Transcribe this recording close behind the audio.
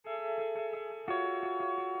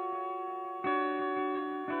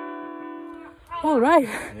All right.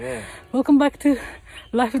 Yeah. Welcome back to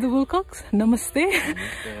Life with the Wilcocks. Namaste.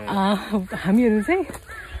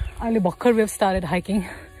 We have started hiking.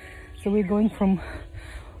 So we're going from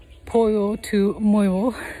Poyo to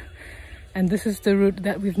Moyo. And this is the route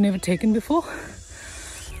that we've never taken before.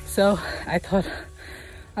 So I thought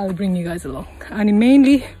I'll bring you guys along. And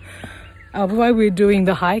mainly why we're doing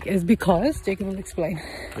the hike is because, Jacob will explain.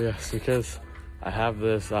 Yes, because I have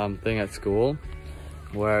this thing at school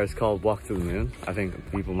where it's called Walk to the Moon. I think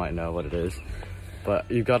people might know what it is.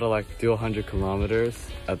 But you've got to like do 100 kilometers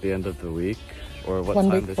at the end of the week, or what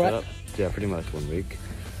time they set up. Yeah, pretty much 1 week.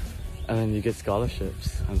 And then you get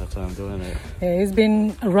scholarships, and that's why I'm doing it. Yeah, he's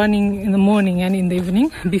been running in the morning and in the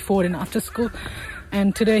evening, before and after school.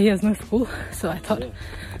 And today he has no school, so I thought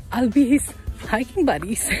I'll be his hiking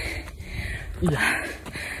buddies. Yeah.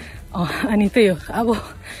 अनि त्यही हो अब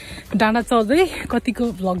डाँडा चढ्दै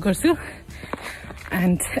कतिको vlog गर्छु.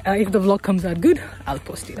 And if the vlog comes out good, I'll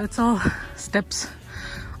post it. That's all steps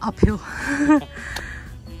uphill.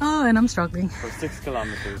 Oh, and I'm struggling. For 6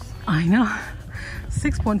 kilometers. I know.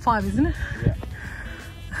 6.5, isn't it? Yeah.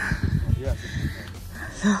 Yeah.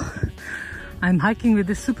 So, I'm hiking with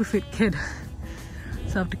this super fit kid.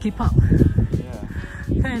 So I have to keep up.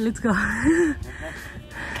 Yeah. Okay, let's go.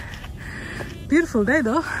 Beautiful day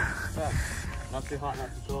though. Yeah. Not too hot,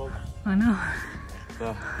 not too cold. I know.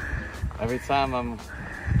 So, every time I'm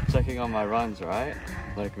checking on my runs, right?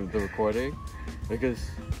 Like with the recording, because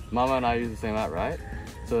Mama and I use the same app, right?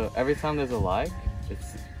 So every time there's a like,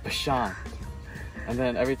 it's Bashant. And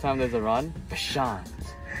then every time there's a run, Bashant.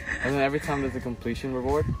 And then every time there's a completion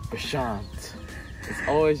reward, Bashant. It's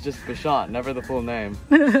always just Bashant, never the full name.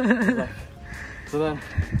 So then,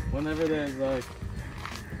 whenever there's like,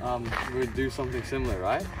 we do something similar,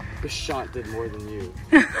 right? Bashant did more than you.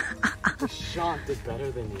 Bashant did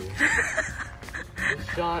better than you.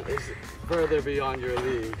 Bashant is further beyond your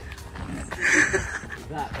league.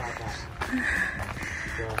 That.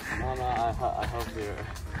 So, Mama, I hope you're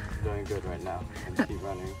doing good right now and keep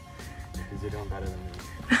running because you're doing better than me.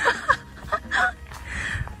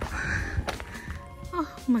 Oh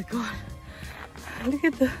my god. Look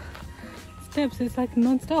at the steps, it's like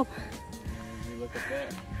non-stop. You look up there.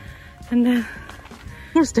 And then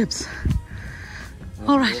more steps.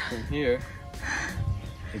 All right. From here,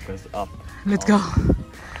 it goes up. Let's go.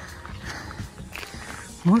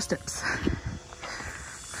 More steps.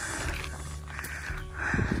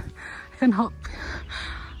 And how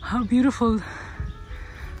beautiful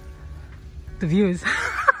the view is.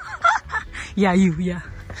 Yeah.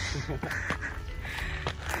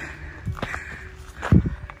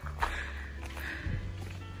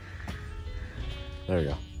 There we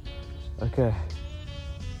go. Okay.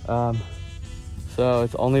 So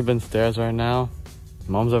it's only been stairs right now.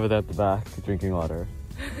 Mom's over there at the back drinking water.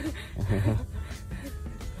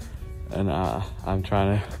 And I'm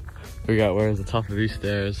trying to figure out where's the top of these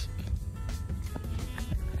stairs.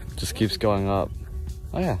 Just keeps going up.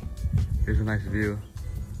 Oh yeah, here's a nice view.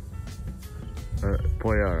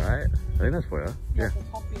 Poya, right? I think that's Poya. Yeah.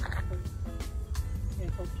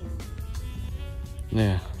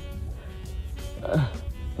 Yeah.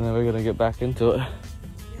 And then we're gonna get back into it.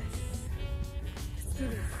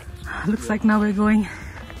 Looks like now we're going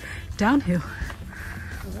downhill.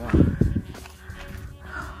 Yeah.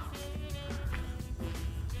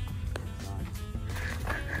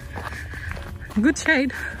 Good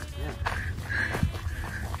shade.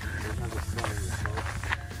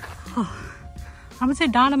 Oh, I would say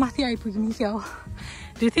down mathi aipugini kya.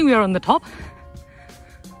 Do you think we are on the top?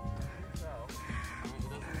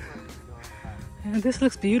 Yeah, this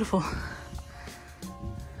looks beautiful.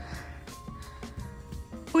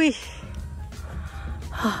 Whee.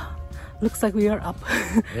 Looks like we are up.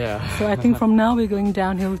 Yeah. So I think from now we're going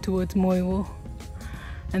downhill towards Moyo.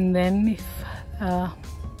 And then if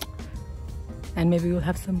and maybe we'll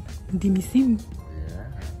have some dimisim.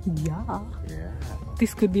 Yeah.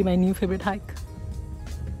 This could be my new favorite hike.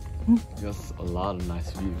 There's a lot of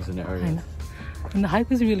nice views in the area. I know. And the hike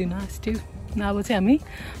was really nice too. Now I will say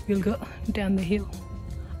we'll go down the hill.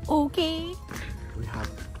 Okay. We have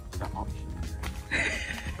the option.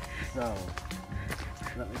 So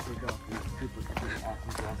let me take off these super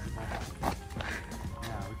awesome glasses I have.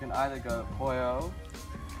 Yeah, we can either go to Poyo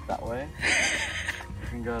that way. We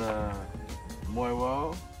can go to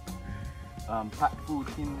Moiwo, Patfu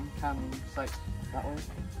Tin campsite that way,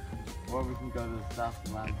 or we can go to the South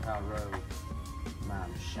Lantau Road,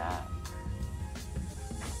 Mam Shan.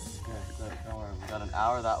 Okay, so don't worry, we got an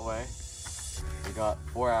hour that way, we got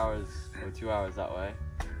 4 hours or 2 hours that way,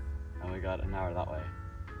 and we got an hour that way.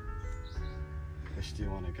 Which do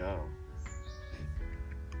you want to go?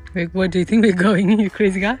 Wait, where do you think we're going, you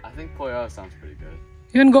crazy guy? I think Poyo sounds pretty good.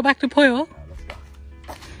 You want to go back to Poyo? Yeah, let's go.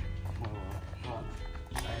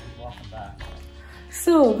 Welcome back.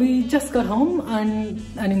 So we just got home and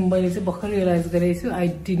I realized I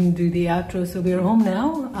didn't do the outro, so we're home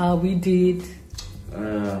now. We did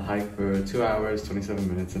hike for 2 hours, 27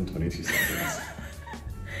 minutes and 22 seconds.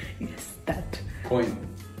 Yes, that.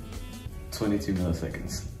 0.22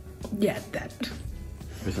 milliseconds. Yeah, that.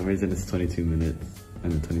 For some reason it's 22 minutes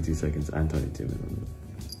and then 22 seconds and 22 minutes.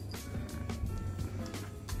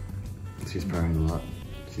 She's purring a lot.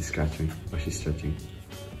 She's scratching or she's stretching.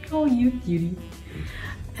 Oh, you cutie.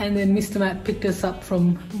 And then Mr. Matt picked us up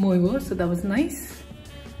from Moiwo, so that was nice.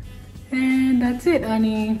 And that's it.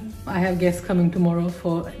 I have guests coming tomorrow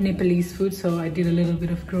for Nepalese food, so I did a little bit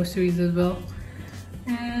of groceries as well.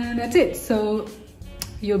 And that's it. So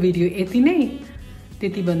yo video यति नै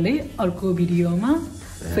त्यति भन्दै अर्को भिडियोमा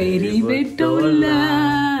फेरि भेटौँला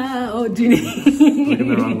ओ जुनी Looking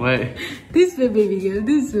the wrong way. This way baby girl,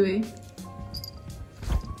 this way.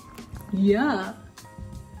 Yeah.